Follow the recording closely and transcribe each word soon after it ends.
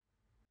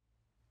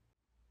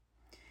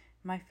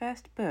My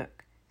first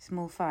book,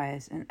 Small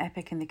Fires, An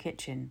Epic in the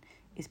Kitchen,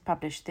 is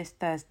published this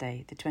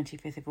Thursday, the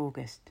 25th of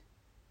August.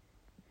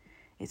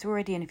 It's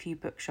already in a few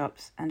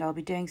bookshops, and I'll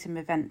be doing some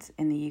events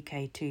in the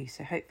UK too,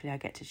 so hopefully I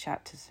get to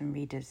chat to some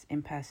readers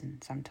in person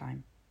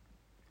sometime.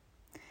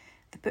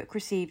 The book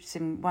received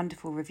some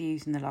wonderful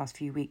reviews in the last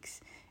few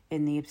weeks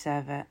in The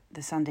Observer,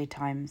 The Sunday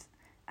Times,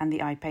 and the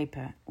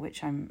iPaper,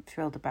 which I'm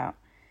thrilled about.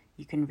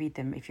 You can read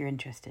them if you're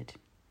interested.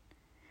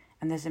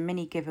 And there's a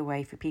mini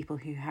giveaway for people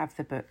who have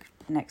the book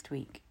next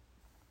week.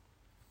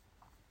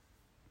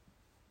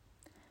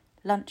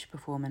 Lunch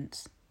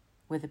performance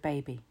with a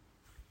baby.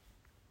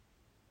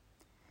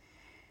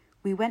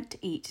 We went to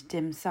eat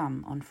dim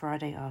sum on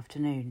Friday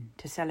afternoon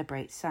to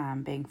celebrate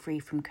Sam being free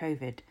from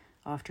COVID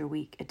after a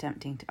week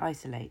attempting to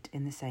isolate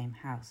in the same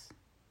house.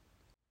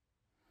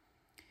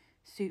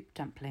 Soup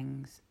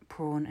dumplings,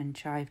 prawn and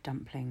chive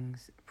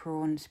dumplings,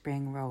 prawn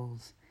spring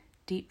rolls,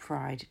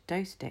 deep-fried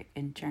dough stick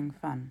in Cheng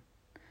Fun,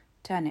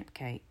 turnip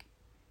cake,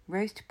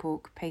 roast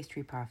pork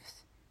pastry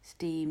puffs,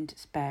 steamed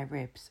spare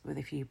ribs with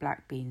a few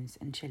black beans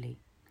and chilli,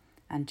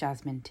 and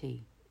jasmine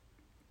tea.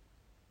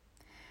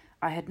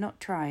 I had not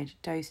tried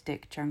dough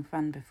stick Cheng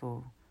Fun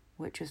before,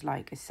 which was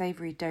like a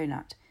savoury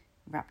donut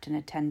wrapped in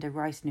a tender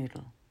rice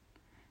noodle,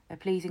 a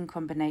pleasing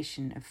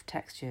combination of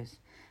textures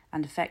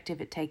and effective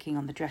at taking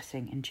on the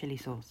dressing in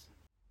chilli sauce.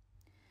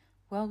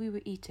 While we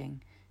were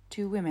eating,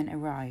 2 women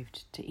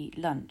arrived to eat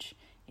lunch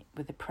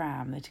with a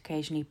pram that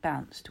occasionally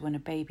bounced when a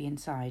baby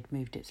inside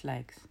moved its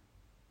legs.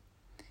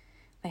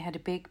 They had a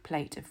big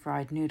plate of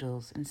fried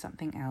noodles and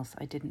something else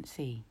I didn't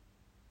see.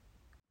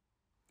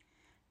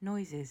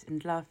 Noises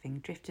and laughing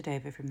drifted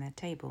over from their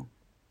table.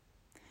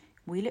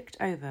 We looked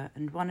over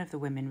and one of the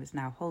women was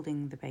now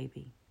holding the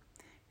baby,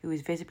 who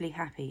was visibly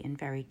happy and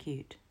very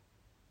cute.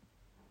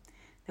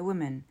 The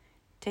woman,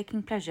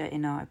 taking pleasure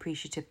in our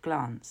appreciative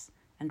glance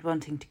and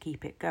wanting to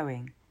keep it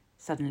going,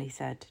 suddenly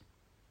said,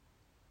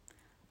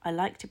 "I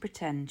like to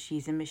pretend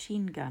she's a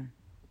machine gun,"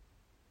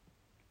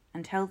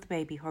 and held the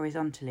baby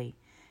horizontally,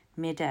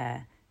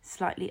 mid-air,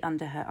 slightly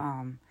under her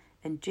arm,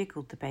 and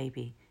jiggled the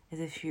baby as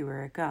if she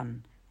were a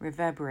gun,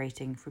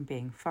 reverberating from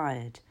being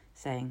fired,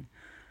 saying,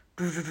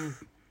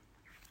 "Brrrr."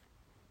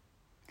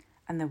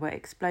 And there were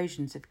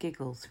explosions of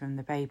giggles from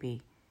the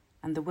baby,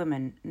 and the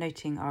woman,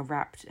 noting our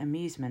rapt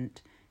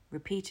amusement,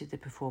 repeated the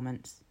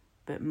performance,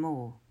 but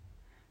more.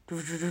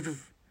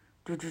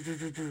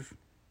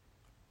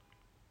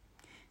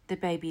 The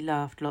baby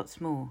laughed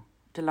lots more,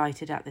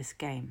 delighted at this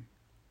game.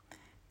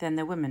 Then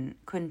the woman,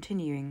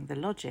 continuing the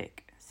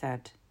logic,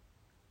 said,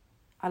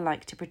 "I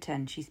like to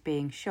pretend she's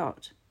being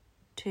shot,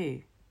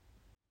 too,"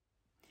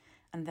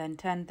 and then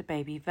turned the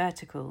baby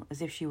vertical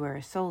as if she were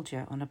a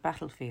soldier on a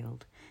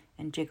battlefield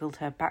and jiggled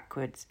her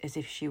backwards as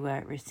if she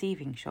were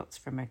receiving shots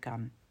from a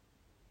gun.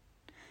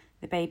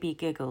 The baby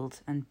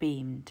giggled and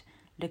beamed,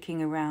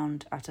 looking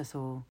around at us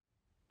all,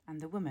 and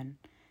the woman,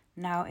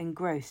 now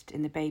engrossed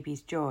in the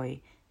baby's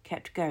joy,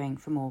 kept going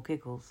for more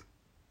giggles.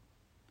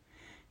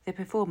 The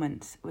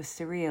performance was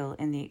surreal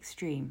in the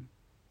extreme.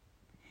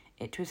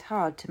 It was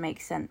hard to make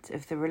sense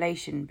of the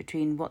relation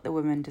between what the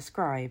woman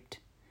described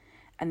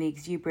and the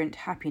exuberant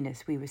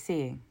happiness we were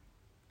seeing.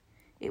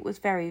 It was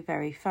very,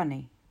 very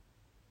funny.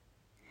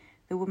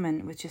 The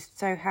woman was just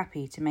so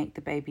happy to make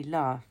the baby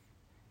laugh,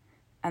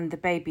 and the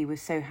baby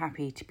was so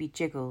happy to be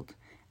jiggled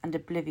and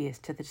oblivious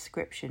to the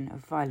description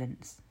of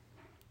violence.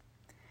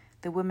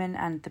 The woman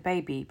and the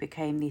baby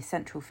became the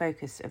central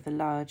focus of the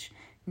large,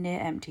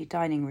 near-empty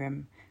dining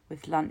room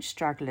with lunch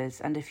stragglers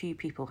and a few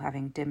people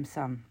having dim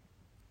sum.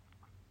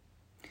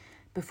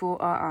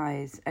 Before our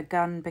eyes, a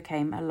gun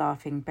became a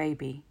laughing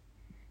baby.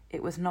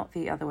 It was not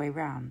the other way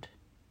round.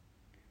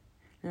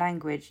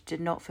 Language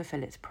did not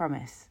fulfill its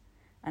promise,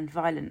 and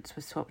violence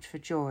was swapped for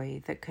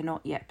joy that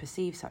cannot yet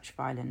perceive such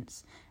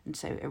violence, and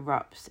so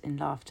erupts in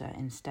laughter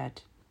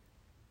instead.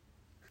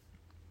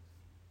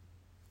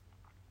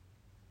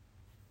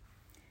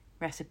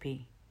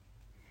 Recipe: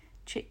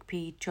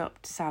 chickpea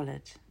chopped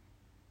salad.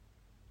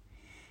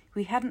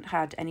 We hadn't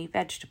had any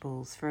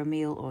vegetables for a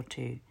meal or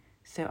two,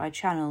 so I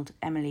channeled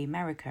Emily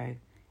Marico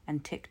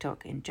and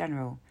TikTok in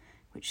general,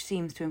 which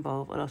seems to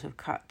involve a lot of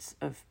cuts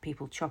of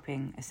people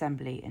chopping,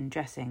 assembly and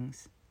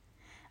dressings,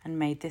 and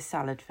made this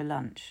salad for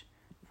lunch,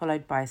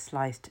 followed by a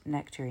sliced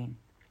nectarine.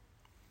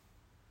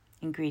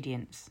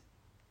 Ingredients: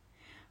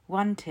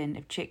 1 tin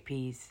of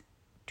chickpeas,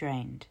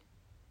 drained,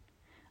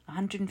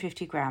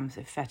 150 grams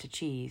of feta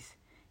cheese,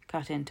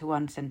 cut into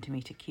 1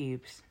 centimetre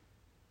cubes,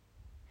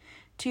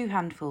 2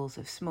 handfuls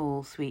of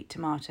small sweet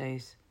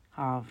tomatoes,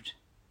 halved,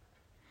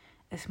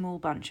 a small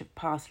bunch of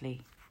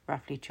parsley,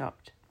 roughly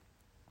chopped,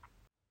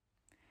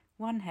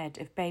 1 head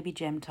of baby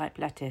gem type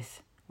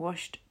lettuce,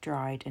 washed,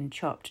 dried and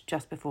chopped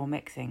just before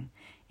mixing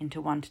into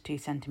 1 to 2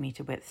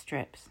 centimetre width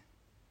strips,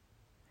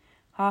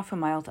 half a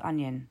mild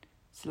onion,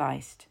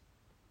 sliced,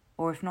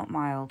 or if not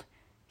mild,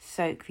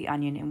 soak the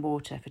onion in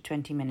water for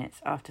 20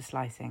 minutes after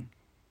slicing,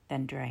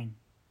 then drain.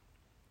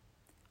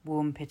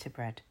 Warm pita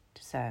bread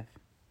to serve.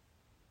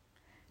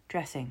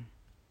 Dressing: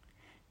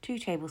 2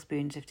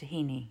 tablespoons of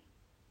tahini,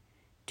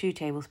 2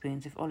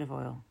 tablespoons of olive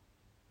oil,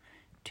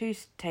 2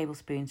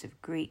 tablespoons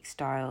of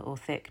Greek-style or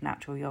thick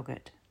natural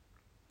yogurt,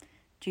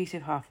 juice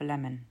of half a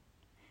lemon,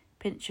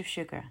 pinch of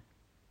sugar,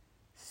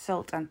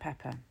 salt and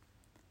pepper,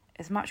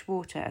 as much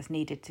water as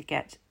needed to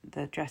get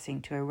the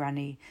dressing to a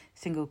runny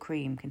single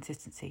cream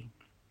consistency.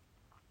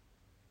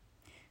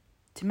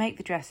 To make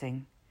the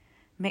dressing,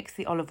 mix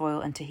the olive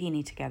oil and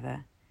tahini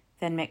together,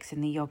 then mix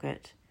in the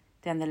yogurt,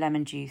 then the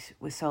lemon juice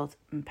with salt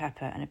and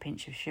pepper and a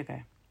pinch of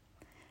sugar.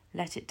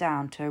 Let it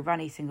down to a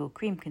runny single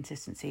cream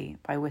consistency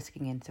by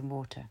whisking in some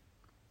water.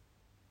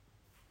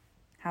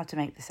 How to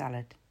make the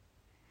salad.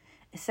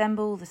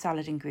 Assemble the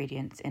salad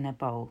ingredients in a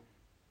bowl.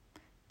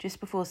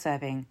 Just before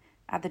serving,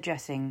 add the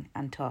dressing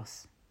and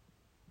toss.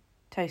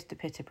 Toast the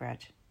pita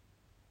bread.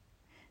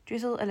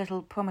 Drizzle a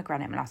little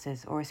pomegranate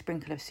molasses or a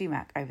sprinkle of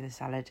sumac over the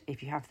salad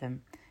if you have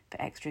them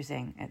for extra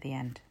zing at the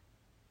end.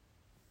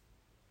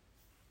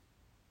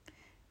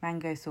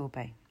 Mango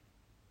sorbet.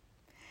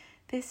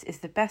 This is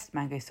the best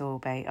mango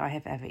sorbet I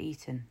have ever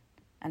eaten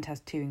and has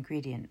 2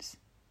 ingredients.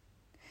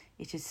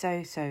 It is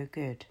so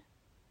good.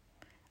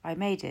 I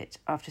made it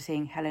after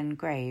seeing Helen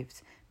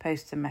Graves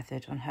post the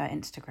method on her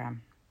Instagram.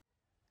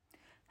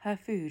 Her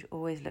food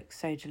always looks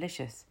so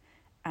delicious,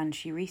 and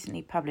she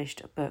recently published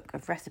a book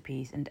of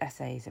recipes and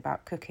essays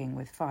about cooking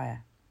with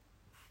fire.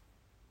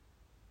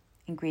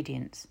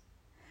 Ingredients: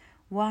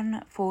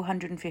 1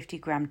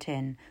 450-gram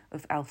tin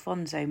of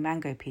Alfonso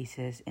mango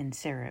pieces in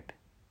syrup,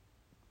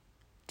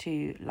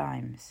 2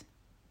 limes.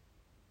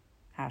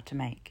 How to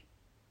make.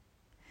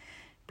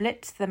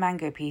 Blitz the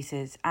mango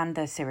pieces and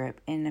their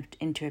syrup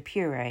into a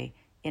puree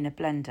in a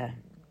blender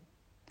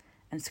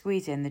and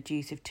squeeze in the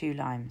juice of 2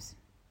 limes.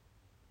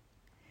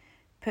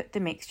 Put the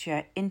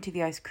mixture into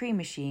the ice cream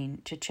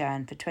machine to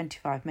churn for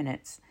 25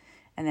 minutes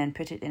and then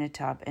put it in a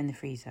tub in the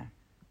freezer.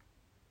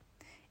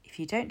 If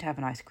you don't have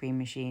an ice cream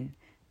machine,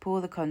 pour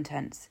the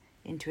contents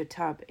into a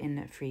tub in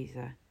the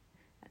freezer.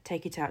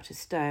 Take it out to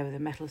stir with a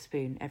metal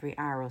spoon every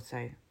hour or so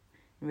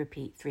and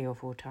repeat 3 or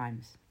 4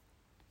 times.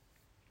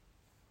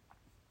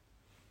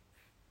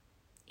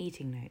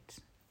 Eating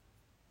notes.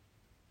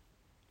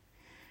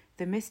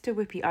 The Mr.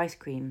 Whippy ice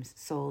creams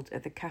sold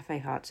at the Cafe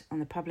Hut on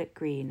the public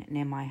green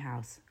near my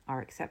house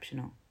are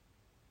exceptional.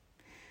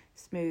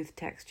 Smooth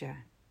texture,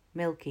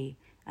 milky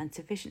and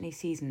sufficiently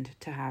seasoned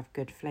to have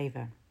good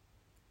flavour.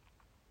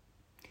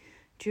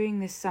 During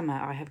this summer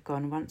I have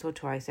gone once or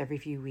twice every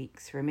few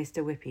weeks for a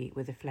Mr. Whippy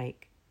with a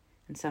flake,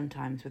 and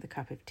sometimes with a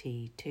cup of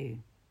tea too.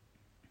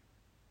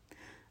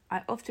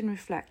 I often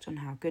reflect on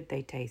how good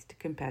they taste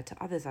compared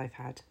to others I've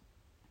had,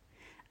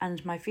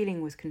 and my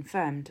feeling was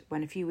confirmed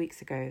when a few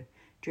weeks ago,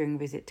 during a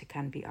visit to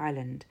Canby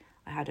Island,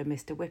 I had a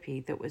Mr.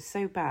 Whippy that was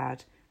so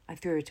bad I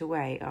threw it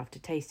away after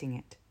tasting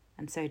it,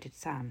 and so did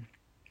Sam.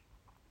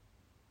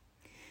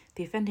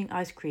 The offending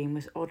ice cream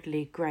was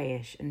oddly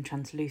greyish and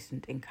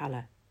translucent in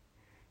colour,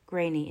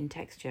 grainy in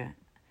texture,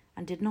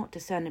 and did not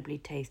discernibly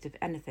taste of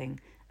anything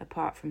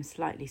apart from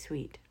slightly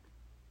sweet.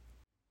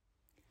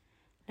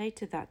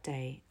 Later that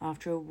day,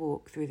 after a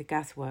walk through the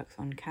gasworks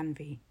on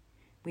Canvey,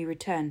 we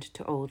returned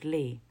to Old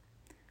Lee,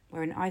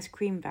 where an ice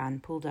cream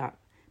van pulled up,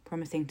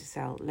 promising to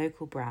sell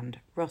local brand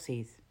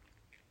Rossi's.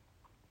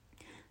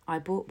 I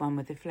bought one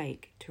with a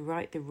flake to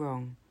right the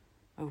wrong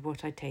of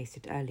what I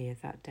tasted earlier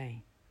that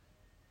day.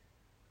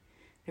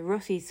 The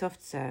Rossi's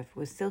soft serve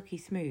was silky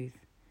smooth,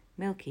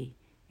 milky,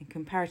 and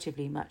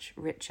comparatively much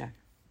richer.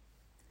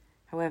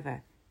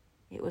 However,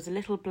 it was a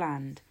little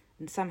bland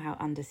and somehow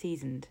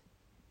under-seasoned,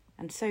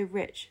 and so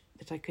rich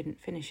that I couldn't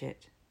finish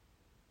it.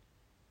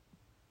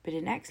 But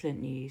in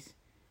excellent news,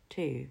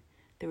 too,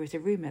 there was a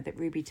rumour that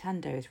Ruby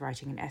Tando is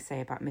writing an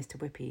essay about Mr.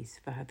 Whippy's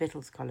for her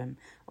Victuals column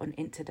on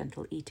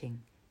incidental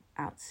eating,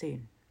 out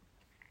soon.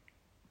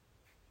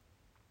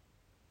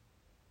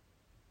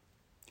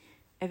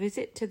 A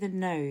visit to the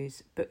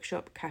Nose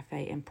bookshop,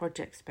 cafe and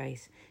project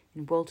space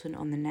in Walton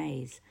on the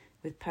Naze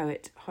with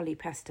poet Holly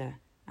Pester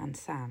and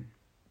Sam.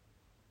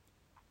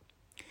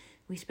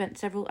 We spent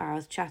several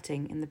hours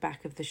chatting in the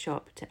back of the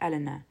shop to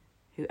Eleanor,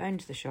 who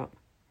owned the shop,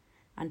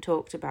 and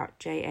talked about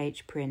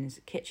J.H.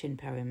 Prynne's kitchen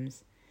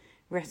poems,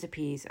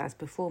 recipes as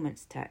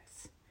performance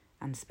texts,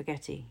 and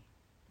spaghetti.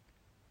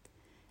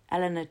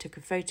 Eleanor took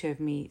a photo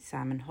of me,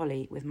 Sam and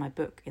Holly with my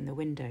book in the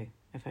window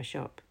of her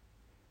shop,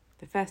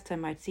 the first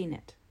time I'd seen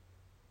it.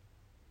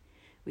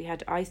 We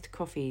had iced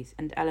coffees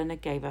and Eleanor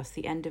gave us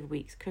the end of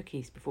week's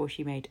cookies before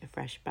she made a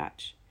fresh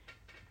batch.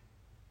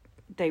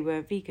 They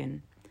were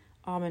vegan,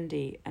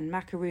 almondy and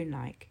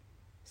macaroon-like,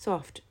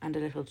 soft and a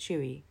little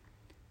chewy,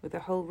 with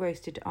a whole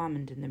roasted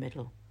almond in the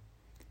middle.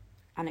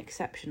 An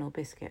exceptional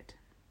biscuit.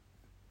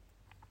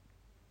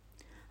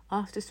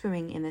 After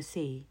swimming in the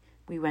sea,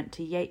 we went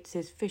to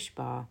Yates's Fish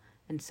Bar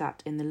and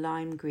sat in the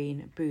lime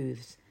green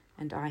booths,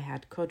 and I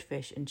had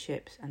codfish and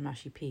chips and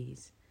mushy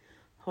peas.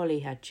 Holly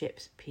had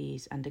chips,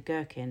 peas and a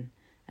gherkin,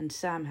 and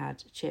Sam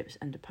had chips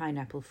and a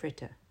pineapple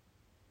fritter.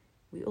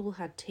 We all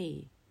had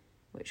tea,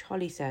 which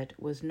Holly said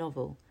was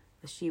novel,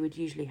 as she would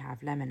usually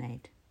have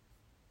lemonade.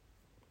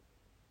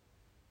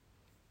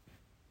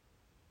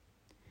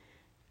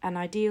 An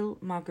ideal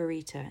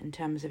margarita in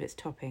terms of its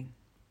topping.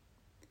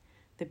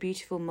 the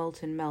beautiful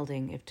molten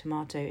melding of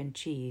tomato and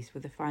cheese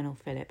with a final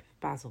fillip of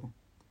basil.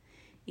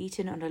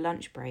 Eaten on a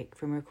lunch break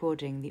from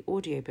recording the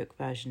audiobook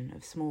version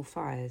of Small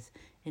Fires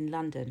in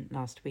London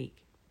last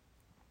week.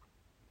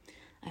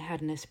 I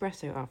had an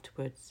espresso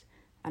afterwards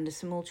and a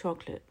small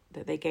chocolate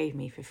that they gave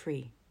me for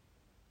free.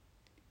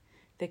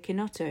 The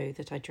Kinotto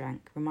that I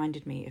drank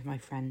reminded me of my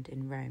friend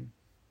in Rome.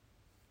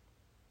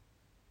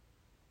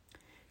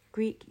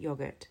 Greek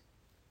yogurt,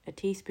 a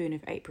teaspoon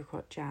of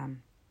apricot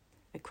jam,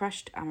 a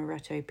crushed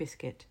amaretto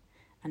biscuit,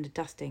 and a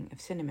dusting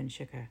of cinnamon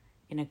sugar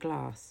in a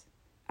glass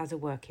as a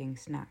working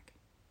snack.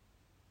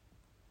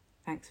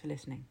 Thanks for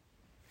listening.